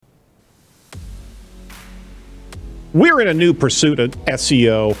We're in a new pursuit of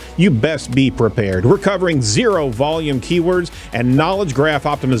SEO. You best be prepared. We're covering zero volume keywords and knowledge graph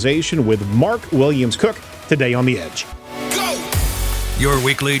optimization with Mark Williams Cook today on The Edge. Go! Your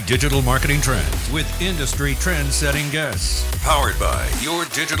weekly digital marketing trends with industry trend-setting guests. Powered by your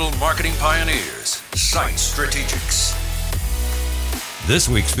digital marketing pioneers, Site Strategics. This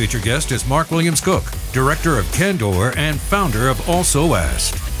week's featured guest is Mark Williams Cook, Director of Candor and founder of Also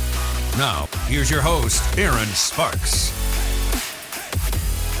Asked. Now, here's your host, Aaron Sparks.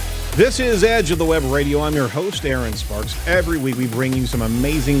 This is Edge of the Web Radio. I'm your host, Aaron Sparks. Every week we bring you some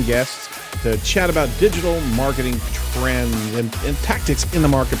amazing guests to chat about digital marketing trends and tactics in the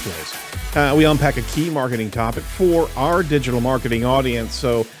marketplace. We unpack a key marketing topic for our digital marketing audience.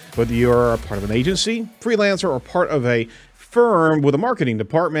 So whether you're a part of an agency, freelancer, or part of a firm with a marketing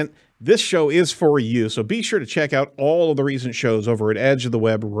department, this show is for you. So be sure to check out all of the recent shows over at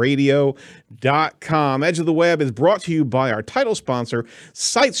edgeofthewebradio.com. Edge of the Web is brought to you by our title sponsor,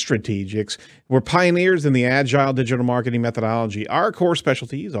 Site Strategics. We're pioneers in the agile digital marketing methodology. Our core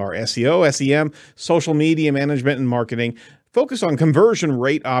specialties are SEO, SEM, social media management, and marketing. Focus on conversion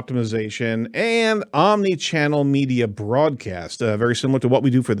rate optimization and omni-channel media broadcast, very similar to what we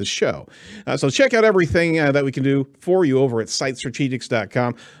do for the show. So check out everything that we can do for you over at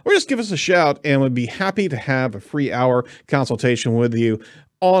sitestrategics.com, or just give us a shout and we'd be happy to have a free hour consultation with you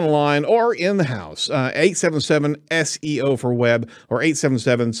online or in the house. 877-SEO for web or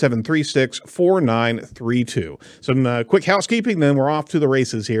 877-736-4932. Some quick housekeeping, then we're off to the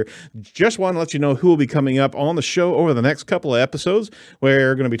races here. Just want to let you know who will be coming up on the show over the next couple of episodes.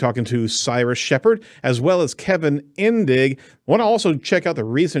 We're going to be talking to Cyrus Shepard as well as Kevin Indig. Want to also check out the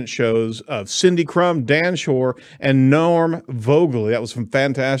recent shows of Cindy Crum, Dan Shore, and Norm Vogel. That was some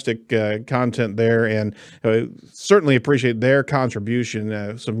fantastic content there, and certainly appreciate their contribution.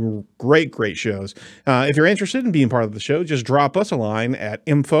 Some great shows. If you're interested in being part of the show, just drop us a line at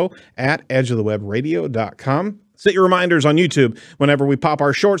info@edgeofthewebradio.com. Set your reminders on YouTube whenever we pop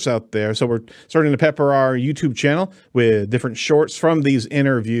our shorts out there. So we're starting to pepper our YouTube channel with different shorts from these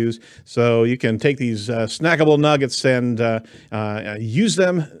interviews. So you can take these snackable nuggets and use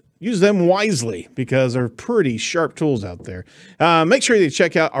them wisely because they're pretty sharp tools out there. Make sure you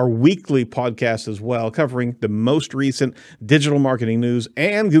check out our weekly podcast as well, covering the most recent digital marketing news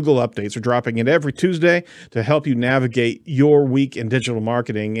and Google updates. We're dropping it every Tuesday to help you navigate your week in digital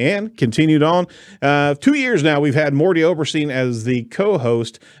marketing. And continued on, 2 years now, we've had Morty Oberstein as the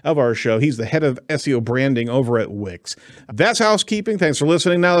co-host of our show. He's the head of SEO branding over at Wix. That's housekeeping. Thanks for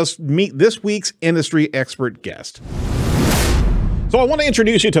listening. Now let's meet this week's industry expert guest. So I want to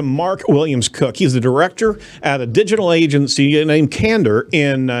introduce you to Mark Williams Cook. He's the director at a digital agency named Candor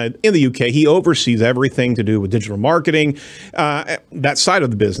in the UK. He oversees everything to do with digital marketing, that side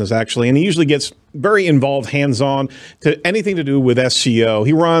of the business, actually. And he usually gets very involved, hands-on, to anything to do with SEO.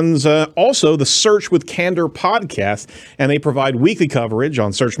 He runs also the Search with Candor podcast, and they provide weekly coverage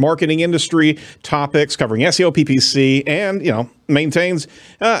on search marketing industry topics, covering SEO, PPC, and, maintains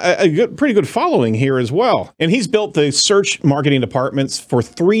a pretty good following here as well. And he's built the search marketing departments for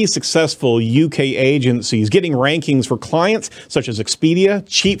 3 successful UK agencies, getting rankings for clients such as Expedia,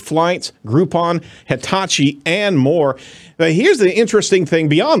 Cheap Flights, Groupon, Hitachi, and more. Here's the interesting thing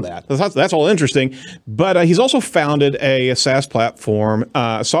beyond that. That's all interesting, but he's also founded a SaaS platform,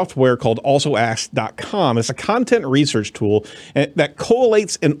 software called AlsoAsked.com. It's a content research tool that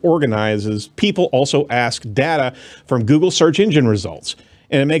collates and organizes people also ask data from Google search engine results.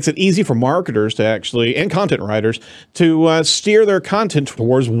 And it makes it easy for marketers to actually, and content writers, to steer their content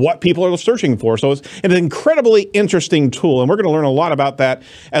towards what people are searching for. So it's an incredibly interesting tool, and we're going to learn a lot about that,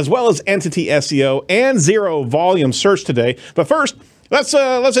 as well as entity SEO and zero volume search today. But first, let's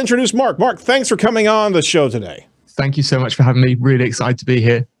introduce Mark. Mark, thanks for coming on the show today. Thank you so much for having me. Really excited to be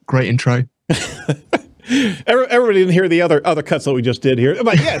here. Great intro. Everybody didn't hear the other cuts that we just did here.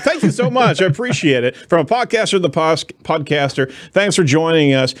 But yeah, thank you so much. I appreciate it. From a podcaster to the podcaster, thanks for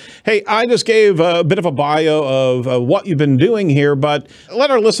joining us. Hey, I just gave a bit of a bio of what you've been doing here, but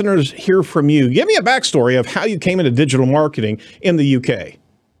let our listeners hear from you. Give me a backstory of how you came into digital marketing in the UK.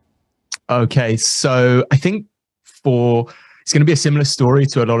 Okay, so I think it's going to be a similar story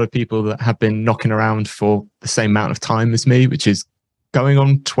to a lot of people that have been knocking around for the same amount of time as me, which is going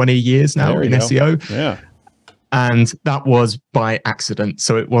on 20 years now in SEO. Yeah. And that was by accident.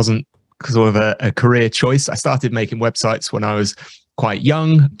 So it wasn't sort of a career choice. I started making websites when I was quite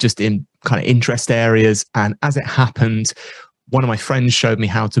young, just in kind of interest areas. And as it happened, one of my friends showed me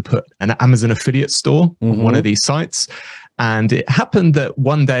how to put an Amazon affiliate store on one of these sites. And it happened that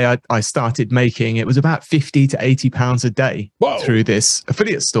one day I started making, it was about 50 to 80 pounds a day through this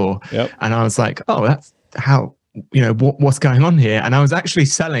affiliate store. Yep. And I was like, oh, that's how what's going on here? And I was actually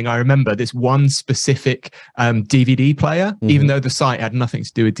selling, I remember, this one specific DVD player, even though the site had nothing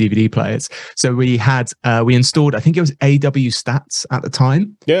to do with DVD players. So we installed, I think it was AW Stats at the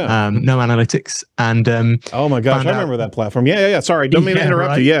time. Yeah. No analytics. And oh my gosh, I remember that platform. Yeah. Sorry, don't mean to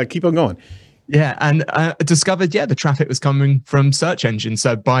interrupt you. Yeah, keep on going. Yeah, and I discovered, the traffic was coming from search engines.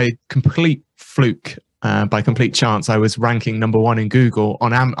 So by complete fluke, by complete chance, I was ranking number one in Google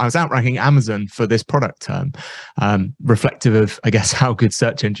I was outranking Amazon for this product term, reflective of, I guess, how good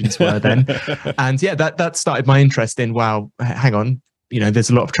search engines were then. And that started my interest in, wow, hang on, there's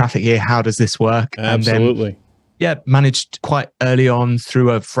a lot of traffic here. How does this work? Absolutely. And then, managed quite early on through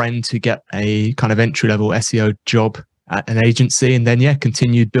a friend to get a kind of entry-level SEO job at an agency, and then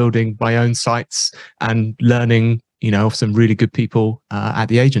continued building my own sites and learning, of some really good people at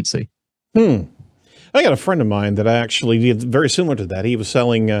the agency. I got a friend of mine that I actually did very similar to that. He was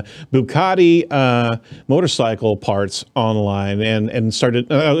selling Bucati motorcycle parts online and started,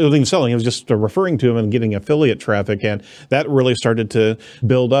 wasn't even selling, he was just referring to them and getting affiliate traffic, and that really started to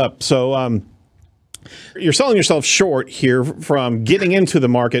build up. So you're selling yourself short here from getting into the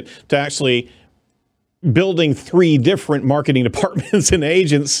market to actually building 3 different marketing departments and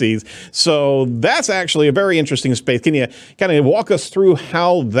agencies. So that's actually a very interesting space. Can you kind of walk us through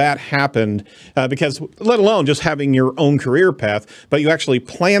how that happened? Because let alone just having your own career path, but you actually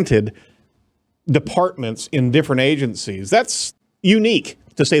planted departments in different agencies. That's unique,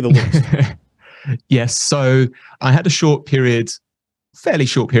 to say the least. Yes. So I had a fairly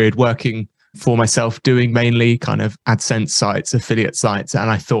short period working for myself, doing mainly kind of AdSense sites, affiliate sites. And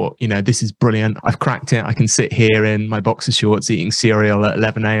I thought, this is brilliant. I've cracked it. I can sit here in my boxer shorts eating cereal at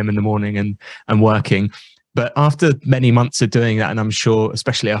 11 a.m. in the morning and working. But after many months of doing that, and I'm sure,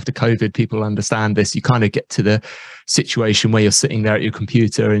 especially after COVID, people understand this, you kind of get to the situation where you're sitting there at your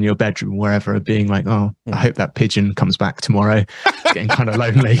computer in your bedroom, wherever, being like, oh, I hope that pigeon comes back tomorrow. Getting kind of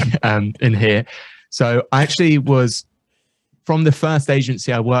lonely in here. So I actually was, from the first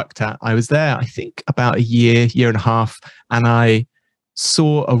agency I worked at, I was there, I think, about a year and a half, and I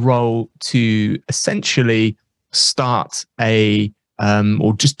saw a role to essentially start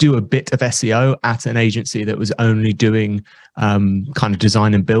or just do a bit of SEO at an agency that was only doing kind of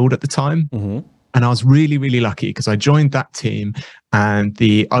design and build at the time. And I was really, really lucky because I joined that team, and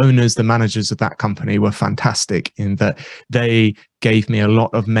the owners, the managers of that company were fantastic in that they gave me a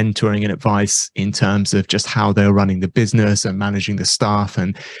lot of mentoring and advice in terms of just how they were running the business and managing the staff,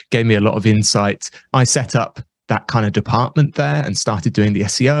 and gave me a lot of insight. I set up that kind of department there and started doing the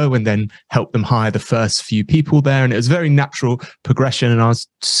SEO, and then helped them hire the first few people there. And it was a very natural progression. And I was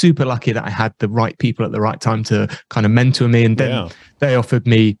super lucky that I had the right people at the right time to kind of mentor me. And then they offered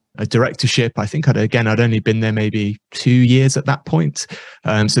me a directorship. I think I'd only been there maybe 2 years at that point.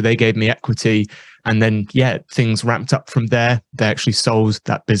 So they gave me equity. And then, things ramped up from there. They actually sold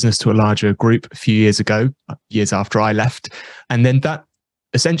that business to a larger group a few years ago, years after I left. And then that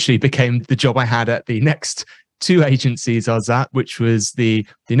essentially became the job I had at the next 2 agencies I was at, which was the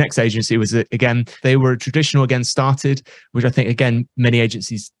next agency was, again, they were traditional, started, which I think, again, many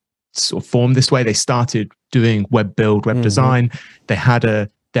agencies sort of formed this way. They started doing web build, web design. They had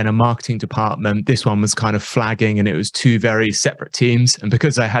then a marketing department. This one was kind of flagging, and it was 2 very separate teams. And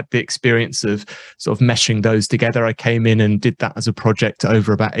because I had the experience of sort of meshing those together, I came in and did that as a project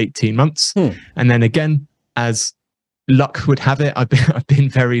over about 18 months. And then again, as luck would have it, I've been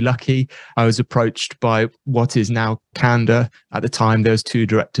very lucky. I was approached by what is now Candour. At the time, there was 2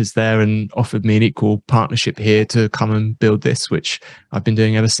 directors there and offered me an equal partnership here to come and build this, which I've been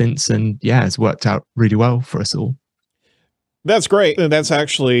doing ever since. And it's worked out really well for us all. That's great. And that's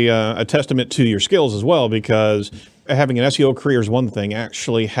actually a testament to your skills as well, because having an SEO career is one thing.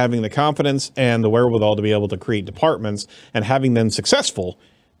 Actually having the confidence and the wherewithal to be able to create departments and having them successful,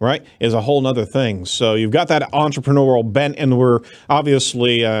 right, is a whole nother thing. So you've got that entrepreneurial bent, and we're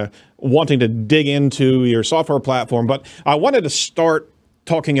obviously wanting to dig into your software platform. But I wanted to start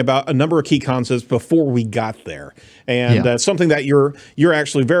talking about a number of key concepts before we got there, and something that you're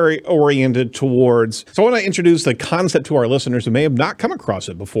actually very oriented towards. So I want to introduce the concept to our listeners who may have not come across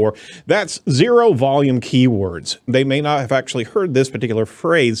it before. That's zero volume keywords. They may not have actually heard this particular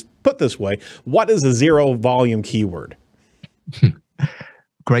phrase put this way. What is a zero volume keyword?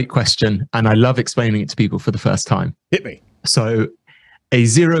 Great question. And I love explaining it to people for the first time. Hit me. So a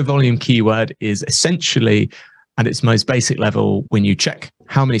zero volume keyword is essentially, at its most basic level, when you check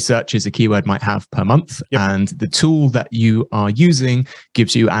how many searches a keyword might have per month, and the tool that you are using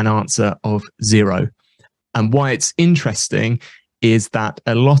gives you an answer of 0. And why it's interesting is that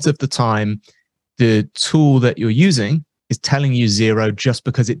a lot of the time, the tool that you're using is telling you 0 just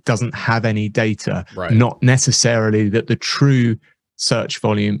because it doesn't have any data, right. Not necessarily that the true search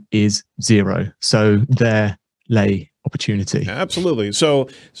volume is 0. So there lay opportunity. Absolutely. So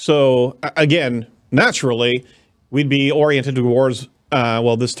again, naturally, we'd be oriented towards,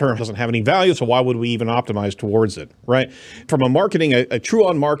 well, this term doesn't have any value, so why would we even optimize towards it, right? From a marketing, a true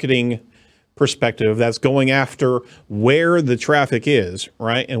on marketing perspective that's going after where the traffic is,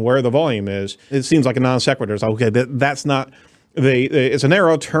 right, and where the volume is, it seems like a non sequitur. It's okay, that's not, it's a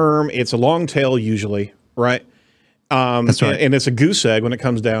narrow term, it's a long tail usually, right? That's right. And it's a goose egg when it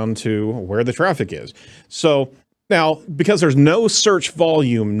comes down to where the traffic is. So now, because there's no search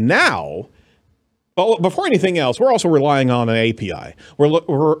volume now, well, before anything else, we're also relying on an API.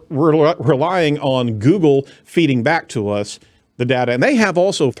 We're relying on Google feeding back to us the data, and they have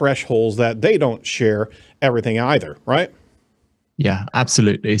also thresholds that they don't share everything either, right? Yeah,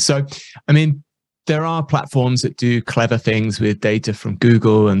 absolutely. So, I mean, there are platforms that do clever things with data from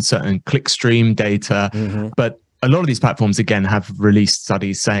Google and certain clickstream data, but a lot of these platforms, again, have released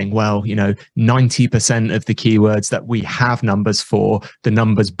studies saying, well, 90% of the keywords that we have numbers for, the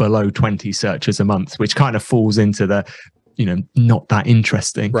numbers below 20 searches a month, which kind of falls into the, not that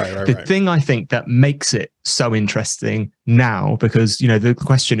interesting. Right. The thing I think that makes it so interesting now, because, the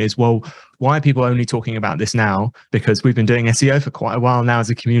question is, well, why are people only talking about this now? Because we've been doing SEO for quite a while now as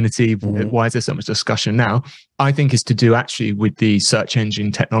a community. Why is there so much discussion now? I think it's to do actually with the search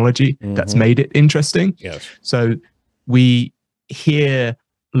engine technology that's made it interesting. Yes. So we hear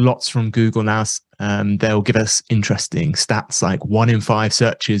lots from Google now. They'll give us interesting stats like 1 in 5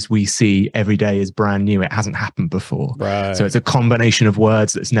 searches we see every day is brand new. It hasn't happened before. Right. So it's a combination of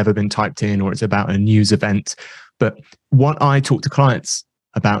words that's never been typed in, or it's about a news event. But what I talk to clients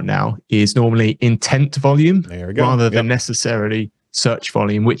about now is normally intent volume rather than necessarily search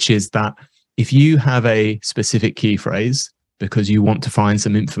volume, which is that if you have a specific key phrase because you want to find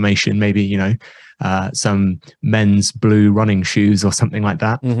some information, maybe, some men's blue running shoes or something like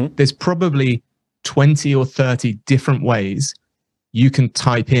that, there's probably 20 or 30 different ways you can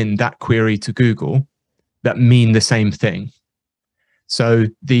type in that query to Google that mean the same thing. So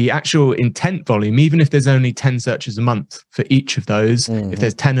the actual intent volume, even if there's only 10 searches a month for each of those, if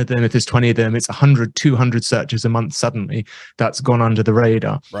there's 10 of them, if there's 20 of them, it's 100, 200 searches a month suddenly that's gone under the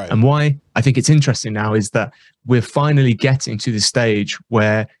radar. Right. And why I think it's interesting now is that we're finally getting to the stage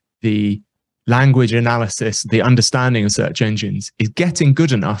where the language analysis, the understanding of search engines is getting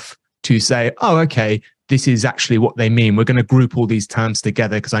good enough to say, oh, okay, this is actually what they mean. We're going to group all these terms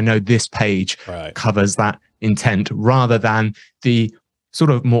together because I know this page covers that intent, rather than the sort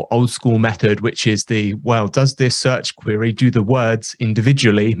of more old school method, which is well, does this search query, do the words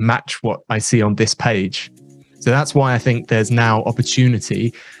individually match what I see on this page? So that's why I think there's now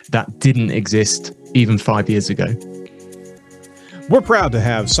opportunity that didn't exist even 5 years ago. We're proud to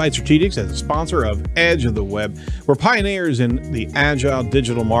have Site Strategics as a sponsor of Edge of the Web. We're pioneers in the agile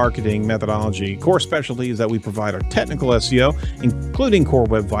digital marketing methodology. Core specialties that we provide are technical SEO, including Core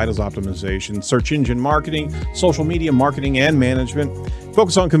Web Vitals optimization, search engine marketing, social media marketing and management,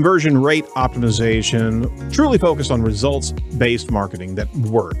 focus on conversion rate optimization, truly focused on results-based marketing that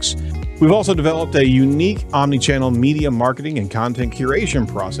works. We've also developed a unique omni-channel media marketing and content curation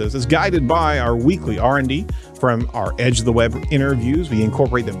process that's guided by our weekly R&D. From our Edge of the Web interviews, we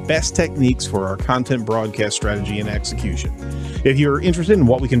incorporate the best techniques for our content broadcast strategy and execution. If you're interested in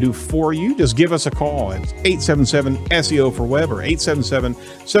what we can do for you, just give us a call at 877-SEO for Web or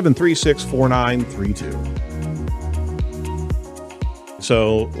 877-736-4932.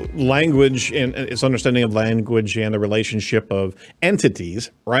 So language and its understanding of language and the relationship of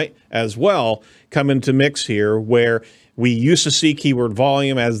entities, right, as well, come into mix here, where we used to see keyword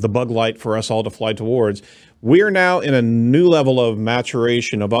volume as the bug light for us all to fly towards. We're now in a new level of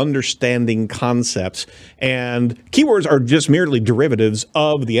maturation of understanding concepts, and keywords are just merely derivatives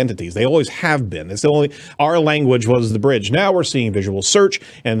of the entities. They always have been. It's our language was the bridge. Now we're seeing visual search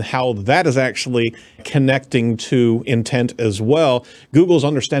and how that is actually connecting to intent as well. Google's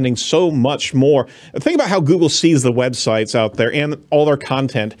understanding so much more. Think about how Google sees the websites out there and all their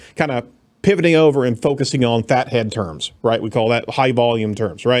content kind of pivoting over and focusing on fathead terms, right? We call that high volume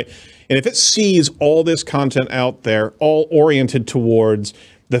terms, right? And if it sees all this content out there, all oriented towards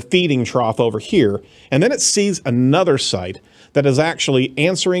the feeding trough over here, and then it sees another site that is actually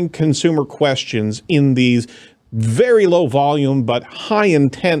answering consumer questions in these very low volume but high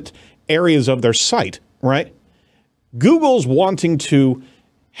intent areas of their site, right? Google's wanting to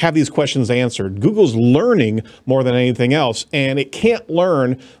have these questions answered. Google's learning more than anything else, and it can't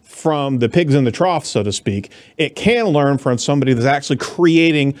learn from the pigs in the trough, so to speak. It can learn from somebody that's actually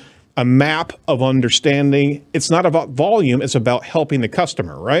creating a map of understanding. It's not about volume, it's about helping the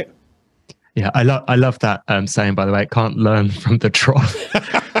customer, right? Yeah, I love that saying, by the way. Can't learn from the trough,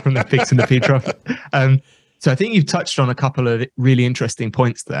 from the pigs in the feed trough. So I think you've touched on a couple of really interesting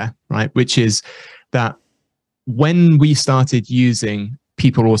points there, right? Which is that when we started using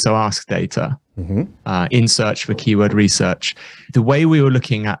People Also Ask data in search for keyword research, the way we were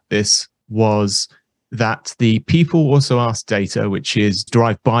looking at this was that the People Also Ask data, which is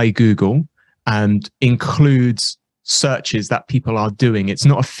derived by Google and includes searches that people are doing. It's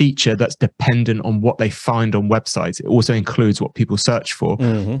not a feature that's dependent on what they find on websites. It also includes what people search for.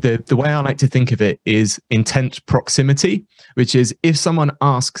 The way I like to think of it is intent proximity, which is if someone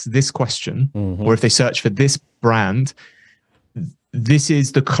asks this question, or if they search for this brand, this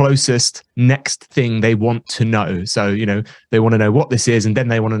is the closest next thing they want to know. So, you know, they want to know what this is, and then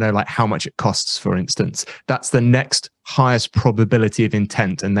they want to know like how much it costs, for instance. That's the next highest probability of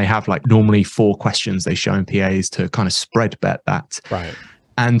intent. And they have like normally 4 questions they show in PAs to kind of spread bet that. Right.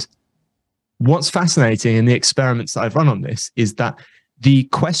 And what's fascinating in the experiments that I've run on this is that the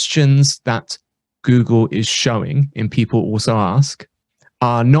questions that Google is showing in People Also Ask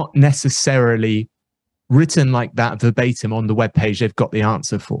are not necessarily written like that verbatim on the web page they've got the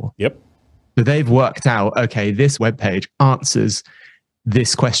answer for. Yep. But they've worked out, okay, this web page answers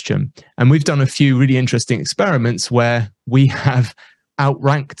this question. And we've done a few really interesting experiments where we have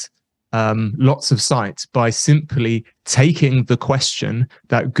outranked lots of sites by simply taking the question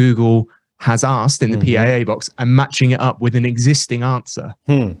that Google has asked in the PAA box and matching it up with an existing answer.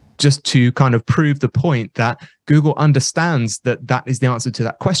 Just to kind of prove the point that Google understands that that is the answer to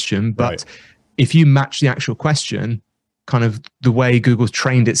that question, but if you match the actual question, kind of the way Google's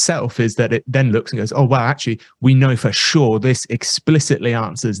trained itself is that it then looks and goes, oh, wow, actually, we know for sure this explicitly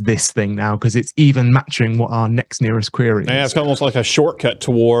answers this thing now because it's even matching what our next nearest query is. And it's almost like a shortcut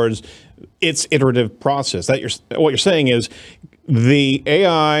towards its iterative process. What you're saying is the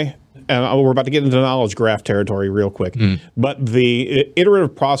AI, and we're about to get into knowledge graph territory real quick, but the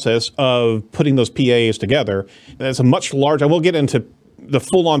iterative process of putting those PAs together, that's a much larger, and we'll get into the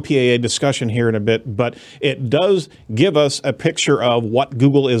full-on PAA discussion here in a bit, but it does give us a picture of what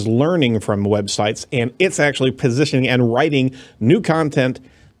Google is learning from websites, and it's actually positioning and writing new content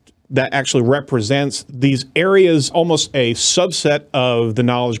that actually represents these areas, almost a subset of the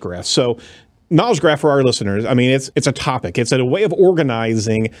knowledge graph. So knowledge graph for our listeners, I mean, it's a topic. It's a way of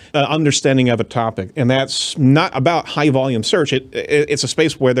organizing understanding of a topic. And that's not about high volume search. It's a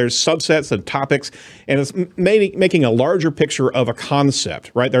space where there's subsets and topics, and it's making a larger picture of a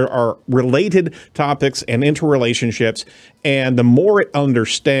concept, right? There are related topics and interrelationships. And the more it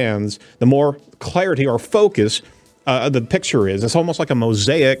understands, the more clarity or focus the picture is. It's almost like a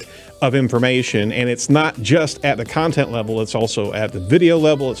mosaic of information, and it's not just at the content level, it's also at the video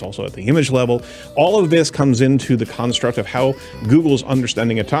level, it's also at the image level. All of this comes into the construct of how Google's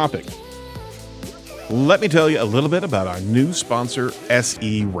understanding a topic. Let me tell you a little bit about our new sponsor,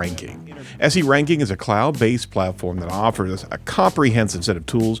 SE Ranking. SE Ranking is a cloud-based platform that offers a comprehensive set of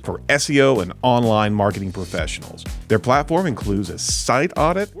tools for SEO and online marketing professionals. Their platform includes a site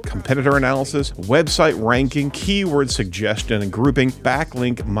audit, competitor analysis, website ranking, keyword suggestion and grouping,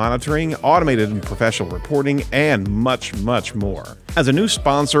 backlink monitoring, automated and professional reporting, and much, much more. As a new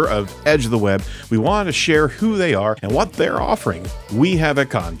sponsor of Edge of the Web, we wanted to share who they are and what they're offering. We have a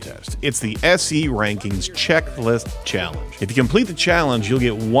contest. It's the SE Rankings Checklist Challenge. If you complete the challenge, you'll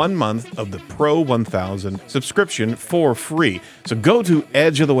get 1 month of the Pro 1000 subscription for free. So go to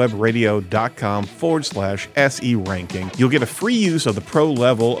edgeofthewebradio.com/SE Ranking. You'll get a free use of the Pro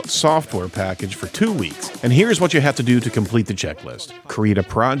level software package for 2 weeks. And here's what you have to do to complete the checklist. Create a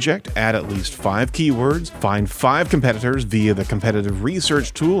project, add at least 5 keywords, find 5 competitors via the competitive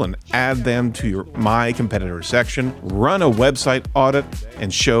research tool and add them to your My Competitor section, run a website audit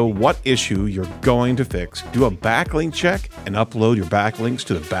and show what issue you're going to fix, do a backlink check and upload your backlinks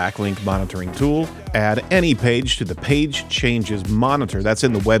to the backlink monitoring tool, add any page to the page changes monitor that's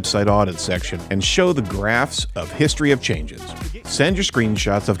in the website audit section, and show the graphs of history of changes. Send your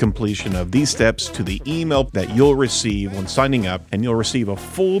screenshots of completion of these steps to the email that you'll receive when signing up, and you'll receive a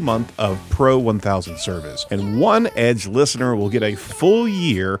full month of Pro 1000 service. And one Edge listener will get a full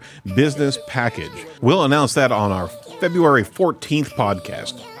year business package. We'll announce that on our February 14th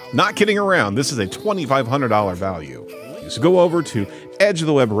podcast. Not kidding around, this is a $2,500 value. So go over to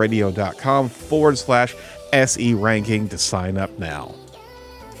edgeofthewebradio.com/SE Ranking to sign up now.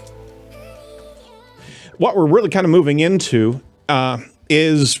 What we're really kind of moving into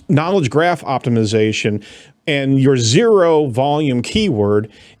is knowledge graph optimization, and your 0 volume keyword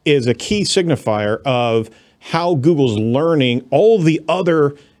is a key signifier of how Google's learning all the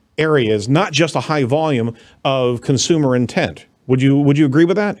other areas, not just a high volume of consumer intent. Would you agree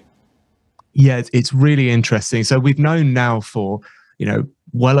with that? Yeah, it's really interesting. So we've known now for,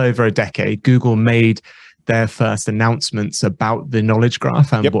 well over a decade, Google made their first announcements about the knowledge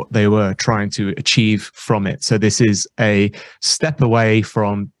graph and what they were trying to achieve from it. So this is a step away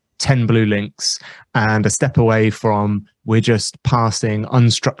from 10 blue links and a step away from we're just passing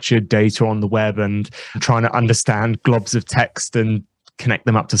unstructured data on the web and trying to understand globs of text and connect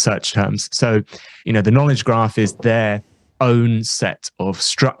them up to search terms. So, the knowledge graph is their own set of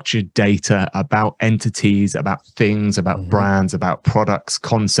structured data about entities, about things, about brands, about products,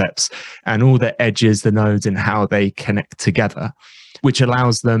 concepts, and all the edges, the nodes, and how they connect together, which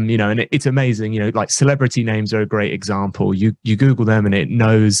allows them, and it's amazing, like celebrity names are a great example. You Google them and it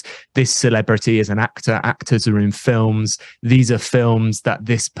knows this celebrity is an actor. Actors are in films. These are films that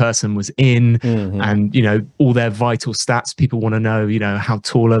this person was in, and, all their vital stats. People want to know, how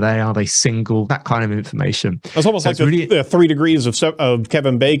tall are they? Are they single? That kind of information. It's almost like the 3 degrees of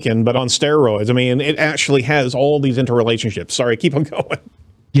Kevin Bacon, but on steroids. I mean, it actually has all these interrelationships. Sorry, keep on going.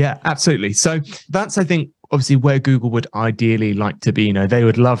 Yeah, absolutely. So that's, I think, obviously where Google would ideally like to be. They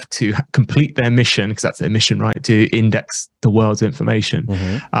would love to complete their mission, because that's their mission, right? To index the world's information.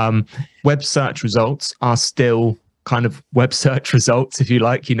 Web search results are still kind of web search results, if you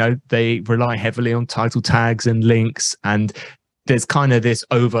like. They rely heavily on title tags and links, and there's kind of this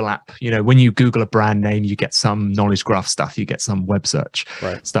overlap. When you Google a brand name, you get some knowledge graph stuff, you get some web search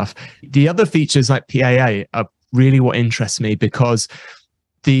stuff. The other features like PAA are really what interests me, because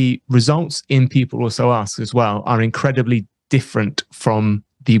the results in People Also Ask as well are incredibly different from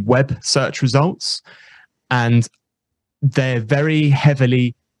the web search results, and they're very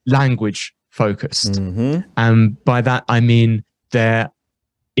heavily language focused. And by that, I mean there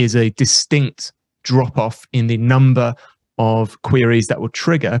is a distinct drop off in the number of queries that will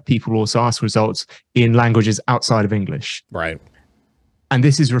trigger People Also Ask results in languages outside of English. Right. And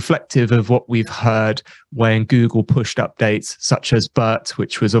this is reflective of what we've heard when Google pushed updates such as BERT,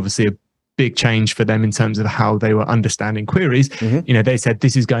 which was obviously a big change for them in terms of how they were understanding queries. They said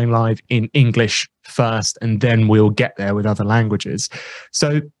this is going live in English first, and then we'll get there with other languages.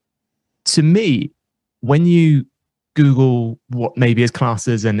 So to me, when you Google what maybe is classed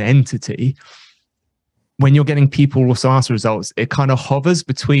as an entity, when you're getting People Also Ask results, it kind of hovers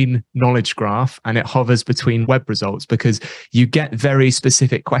between knowledge graph and it hovers between web results, because you get very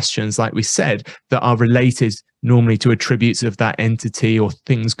specific questions, like we said, that are related normally to attributes of that entity or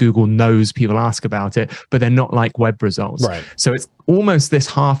things Google knows people ask about it, but they're not like web results. Right. So it's almost this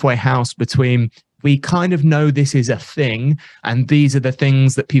halfway house between we kind of know this is a thing and these are the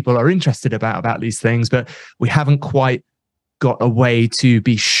things that people are interested about these things, but we haven't quite got a way to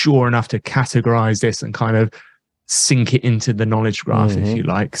be sure enough to categorize this and kind of sink it into the knowledge graph, if you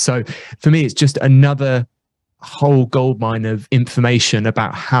like. So for me, it's just another whole goldmine of information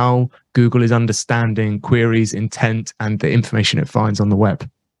about how Google is understanding queries, intent, and the information it finds on the web.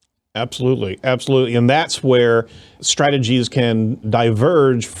 Absolutely. And that's where strategies can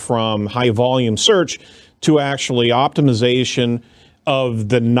diverge from high volume search to actually optimization of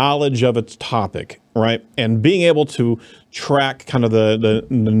the knowledge of its topic, right? And being able to track kind of the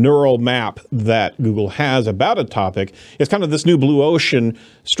neural map that Google has about a topic is kind of this new blue ocean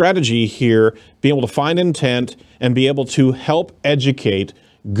strategy here, being able to find intent and be able to help educate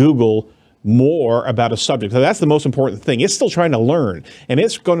Google more about a subject. So that's the most important thing. It's still trying to learn, and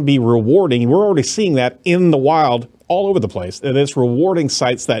it's going to be rewarding. We're already seeing that in the wild all over the place. And it's rewarding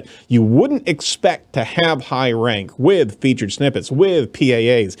sites that you wouldn't expect to have high rank with featured snippets, with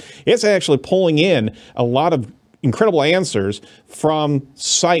PAAs. It's actually pulling in a lot of incredible answers from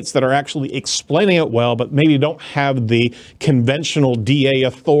sites that are actually explaining it well, but maybe don't have the conventional DA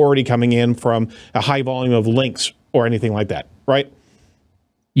authority coming in from a high volume of links or anything like that, right?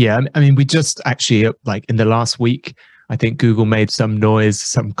 Yeah, I mean, we just actually, like in the last week, I think Google made some noise,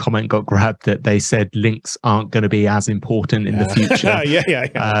 some comment got grabbed that they said links aren't going to be as important in the future.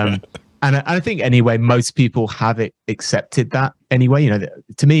 Yeah. And I think anyway, most people have accepted that anyway.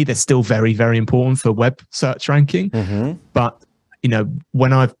 To me, they're still very, very important for web search ranking. But,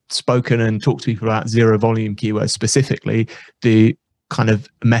 when I've spoken and talked to people about zero volume keywords specifically, the kind of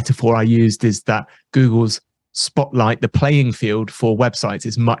metaphor I used is that Google's spotlight, the playing field for websites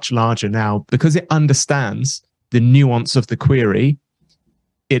is much larger now because it understands the nuance of the query.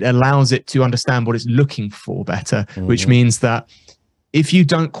 It allows it to understand what it's looking for better, which means that if you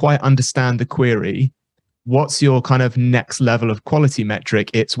don't quite understand the query, what's your kind of next level of quality metric?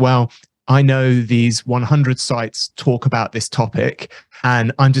 It's, well, I know these 100 sites talk about this topic,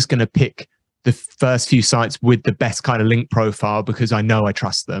 and I'm just going to pick the first few sites with the best kind of link profile because I know I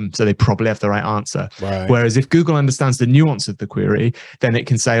trust them. So they probably have the right answer. Right. Whereas if Google understands the nuance of the query, then it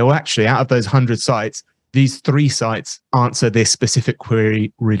can say, oh, actually, out of those 100 sites, these 3 sites answer this specific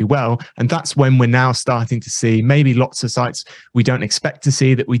query really well. And that's when we're now starting to see maybe lots of sites we don't expect to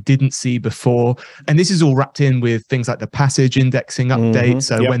see that we didn't see before. And this is all wrapped in with things like the passage indexing update.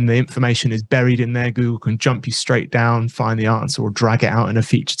 So when the information is buried in there, Google can jump you straight down, find the answer, or drag it out in a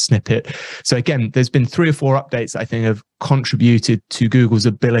featured snippet. So again, there's been 3 or 4 updates I think have contributed to Google's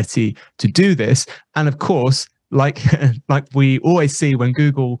ability to do this. And of course, like we always see when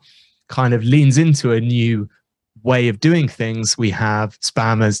Google kind of leans into a new way of doing things, we have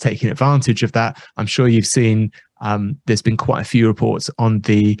spammers taking advantage of that. I'm sure you've seen there's been quite a few reports on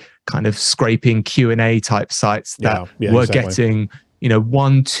the kind of scraping Q&A type sites that were getting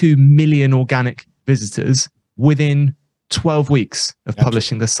 1-2 million organic visitors within 12 weeks of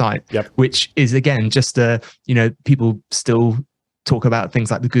publishing the site, which is again just people still talk about things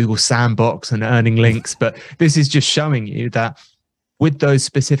like the Google sandbox and earning links, but this is just showing you that with those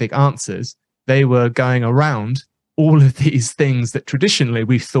specific answers, they were going around all of these things that traditionally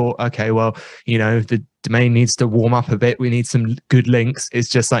we've thought, okay, well, the domain needs to warm up a bit. We need some good links. It's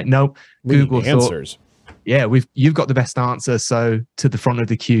just like, nope, Google answers. You've got the best answer, so to the front of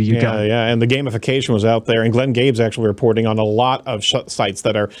the queue you go. Yeah, and the gamification was out there, and Glenn Gabe's actually reporting on a lot of sites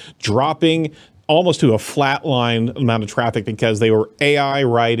that are dropping almost to a flatline amount of traffic because they were AI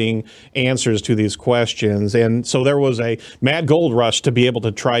writing answers to these questions. And so there was a mad gold rush to be able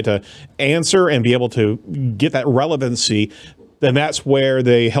to try to answer and be able to get that relevancy. Then that's where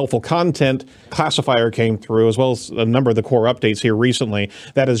the helpful content classifier came through, as well as a number of the core updates here recently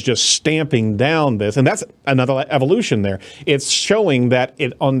that is just stamping down this. And that's another evolution there. It's showing that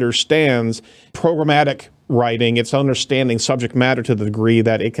it understands programmatic writing, it's understanding subject matter to the degree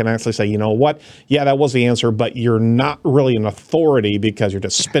that it can actually say, you know what, yeah, that was the answer, but you're not really an authority because you're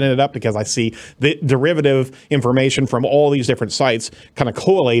just spinning it up because I see the derivative information from all these different sites kind of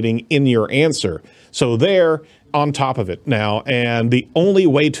collating in your answer. So they're on top of it now, and the only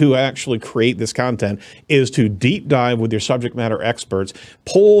way to actually create this content is to deep dive with your subject matter experts,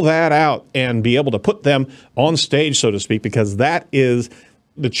 pull that out and be able to put them on stage, so to speak, because that is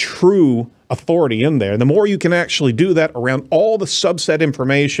the true authority in there. And the more you can actually do that around all the subset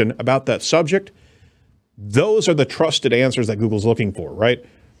information about that subject, those are the trusted answers that Google's looking for, right?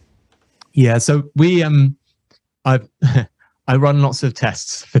 Yeah. So we, I run lots of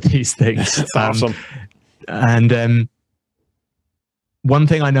tests for these things. That's awesome. And one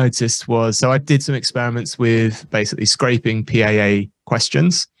thing I noticed was, so I did some experiments with basically scraping PAA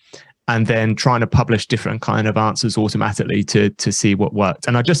questions and then trying to publish different kind of answers automatically to see what worked.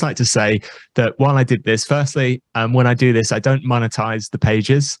 And I'd just like to say that while I did this, firstly, when I do this, I don't monetize the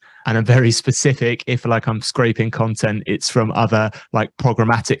pages, and I'm very specific. If like I'm scraping content, it's from other like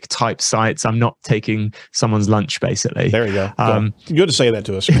programmatic type sites. I'm not taking someone's lunch, basically. There you go. Good to say that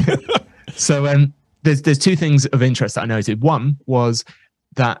to us. So there's 2 things of interest that I noted. One was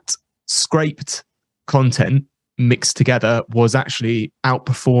that scraped content mixed together was actually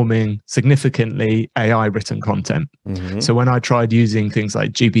outperforming significantly AI written content. So when I tried using things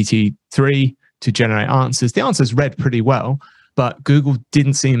like GPT-3 to generate answers, the answers read pretty well, but Google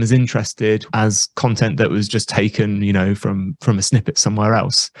didn't seem as interested as content that was just taken, from a snippet somewhere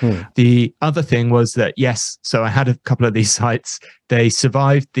else. The other thing was that, yes, so I had a couple of these sites, they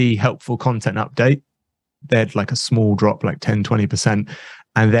survived the helpful content update. They had like a small drop, like 10-20%.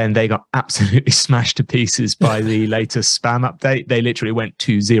 And then they got absolutely smashed to pieces by the latest spam update. They literally went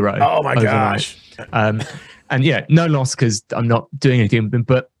to 0. Oh my gosh. And yeah, no loss because I'm not doing anything with them,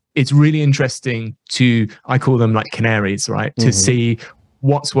 but it's really interesting I call them like canaries, right? To see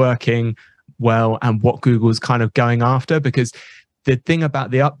what's working well and what Google's kind of going after. Because the thing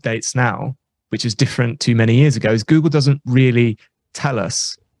about the updates now, which is different to many years ago, is Google doesn't really tell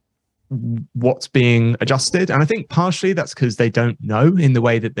us what's being adjusted. And I think partially that's because they don't know in the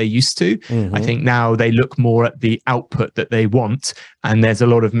way that they used to. I think now they look more at the output that they want, and there's a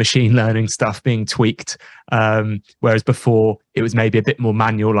lot of machine learning stuff being tweaked. Whereas before it was maybe a bit more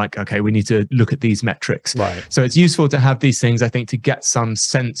manual, like, okay, we need to look at these metrics. Right. So it's useful to have these things, I think, to get some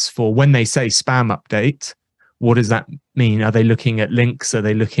sense for when they say spam update, what does that mean? Are they looking at links? Are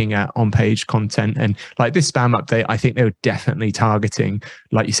they looking at on-page content? And like this spam update, I think they were definitely targeting,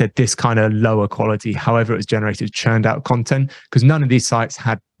 like you said, this kind of lower quality, however it was generated, churned out content, because none of these sites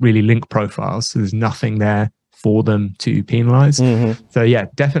had really link profiles. So there's nothing there for them to penalize. So yeah,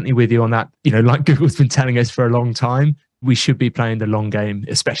 definitely with you on that. Like Google's been telling us for a long time, we should be playing the long game,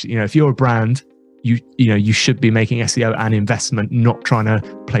 especially, if you're a brand you should be making SEO an investment, not trying to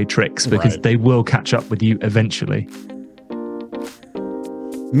play tricks, because they will catch up with you eventually.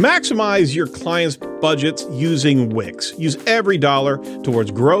 Maximize your clients' budgets using Wix. Use every dollar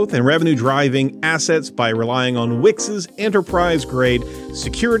towards growth and revenue-driving assets by relying on Wix's enterprise-grade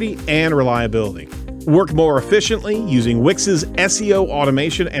security and reliability. Work more efficiently using Wix's SEO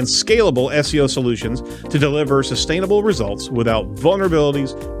automation and scalable SEO solutions to deliver sustainable results without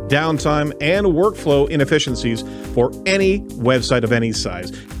vulnerabilities, downtime, and workflow inefficiencies for any website of any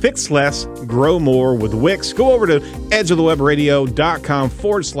size. Fix less, grow more with Wix. Go over to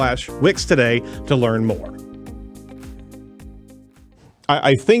edgeofthewebradio.com/Wix today to learn more.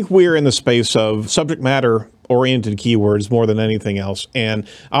 I think we're in the space of subject matter oriented keywords more than anything else, and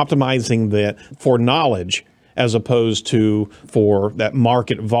optimizing that for knowledge as opposed to for that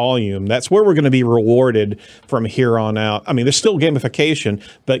market volume. That's where we're going to be rewarded from here on out. I mean, there's still gamification,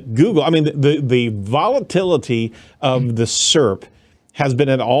 but Google, I mean, the volatility of the SERP has been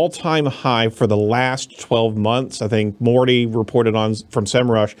at an all-time high for the last 12 months. I think Morty reported on from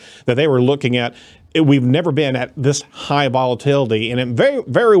SEMrush that they were looking at we've never been at this high volatility, and it very,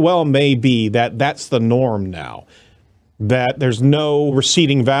 very well may be that that's the norm now, that there's no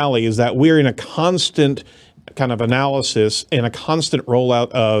receding valleys, that we're in a constant kind of analysis and a constant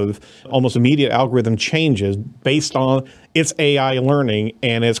rollout of almost immediate algorithm changes based on its AI learning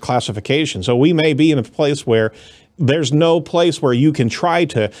and its classification. So we may be in a place where there's no place where you can try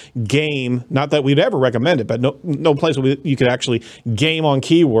to game, not that we'd ever recommend it, but no place where you could actually game on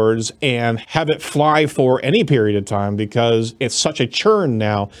keywords and have it fly for any period of time, because it's such a churn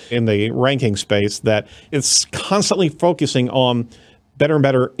now in the ranking space that it's constantly focusing on better and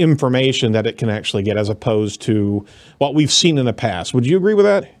better information that it can actually get, as opposed to what we've seen in the past. Would you agree with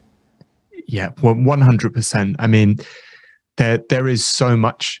that? Yeah, well, 100%. I mean, there is so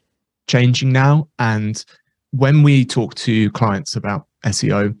much changing now, and when we talk to clients about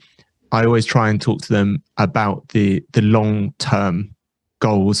SEO, I always try and talk to them about the long-term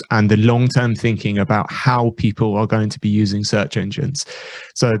goals and the long-term thinking about how people are going to be using search engines.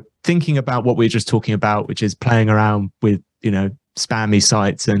 So thinking about what we we're just talking about, which is playing around with, spammy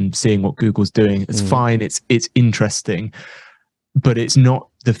sites and seeing what Google's doing, it's fine, it's interesting, but it's not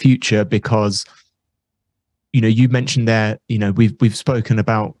the future, because you mentioned there, we've spoken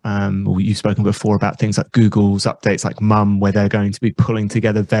about, or you've spoken before about things like Google's updates like Mum, where they're going to be pulling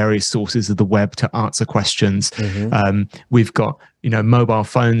together various sources of the web to answer questions. We've got, mobile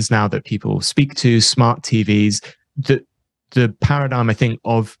phones now that people speak to, smart TVs. The paradigm, I think,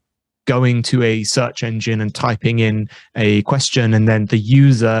 of going to a search engine and typing in a question and then the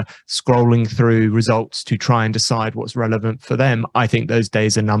user scrolling through results to try and decide what's relevant for them, I think those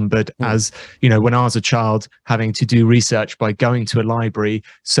days are numbered. As when I was a child, having to do research by going to a library,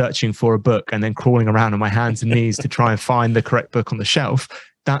 searching for a book, and then crawling around on my hands and knees to try and find the correct book on the shelf.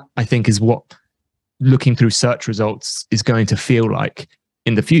 That, I think, is what looking through search results is going to feel like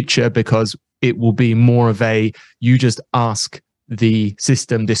in the future, because it will be more of you just ask the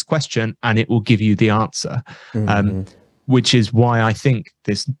system this question and it will give you the answer, which is why I think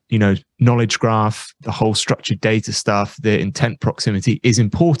this, knowledge graph, the whole structured data stuff, the intent proximity is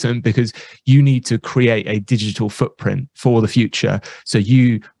important, because you need to create a digital footprint for the future. So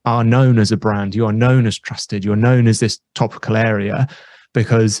you are known as a brand, you are known as trusted, you're known as this topical area,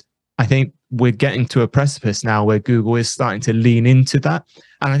 because I think we're getting to a precipice now where Google is starting to lean into that.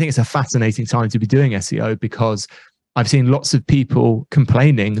 And I think it's a fascinating time to be doing SEO, because I've seen lots of people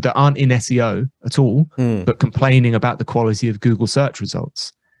complaining that aren't in SEO at all, but complaining about the quality of Google search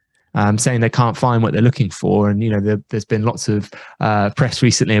results, saying they can't find what they're looking for. And, there's been lots of press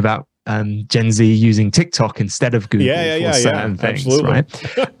recently about Gen Z using TikTok instead of Google for certain things, absolutely.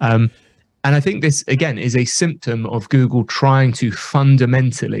 Right? And I think this, again, is a symptom of Google trying to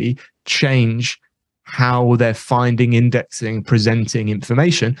fundamentally change how they're finding, indexing, presenting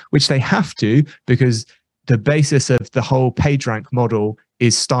information, which they have to, because the basis of the whole PageRank model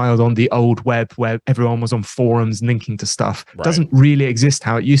is styled on the old web, where everyone was on forums linking to stuff. Right. Doesn't really exist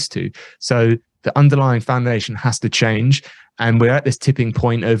how it used to. So the underlying foundation has to change. And we're at this tipping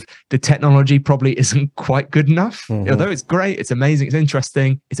point of the technology probably isn't quite good enough. Although it's great, it's amazing, it's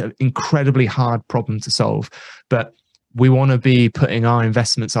interesting, it's an incredibly hard problem to solve. But we want to be putting our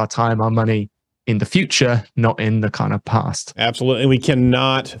investments, our time, our money in the future, not in the kind of past. Absolutely. We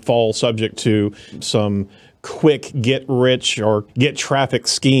cannot fall subject to some quick get rich or get traffic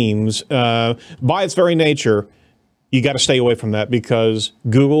schemes. By its very nature, you got to stay away from that, because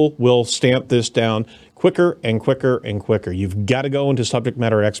Google will stamp this down quicker and quicker and quicker. You've got to go into subject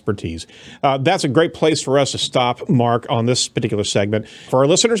matter expertise. That's a great place for us to stop, Mark, on this particular segment. For our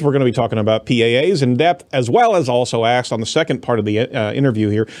listeners, we're going to be talking about PAAs in depth, as well as also asked on the second part of the interview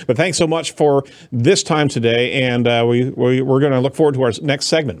here. But thanks so much for this time today, and we're going to look forward to our next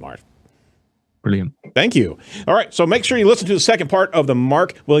segment, Mark. Brilliant. Thank you. All right, so make sure you listen to the second part of the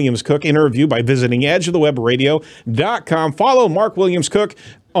Mark Williams Cook interview by visiting edgeofthewebradio.com. Follow Mark Williams Cook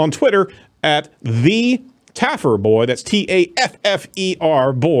on Twitter at the Taffer Boy. That's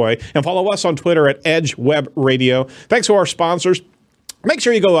TAFFER Boy. And follow us on Twitter at Edge Web Radio. Thanks to our sponsors. Make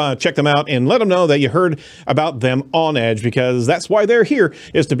sure you go check them out and let them know that you heard about them on Edge, because that's why they're here,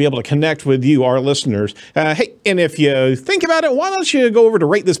 is to be able to connect with you, our listeners. Hey, and if you think about it, why don't you go over to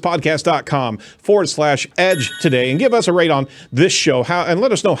ratethispodcast.com/Edge today and give us a rate on this show and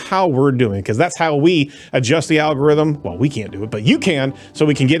let us know how we're doing, because that's how we adjust the algorithm. Well, we can't do it, but you can, so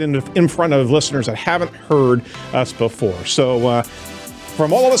we can get in front of listeners that haven't heard us before. So,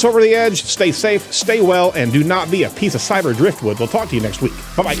 from all of us over the Edge, stay safe, stay well, and do not be a piece of cyber driftwood. We'll talk to you next week.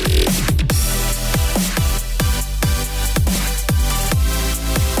 Bye-bye.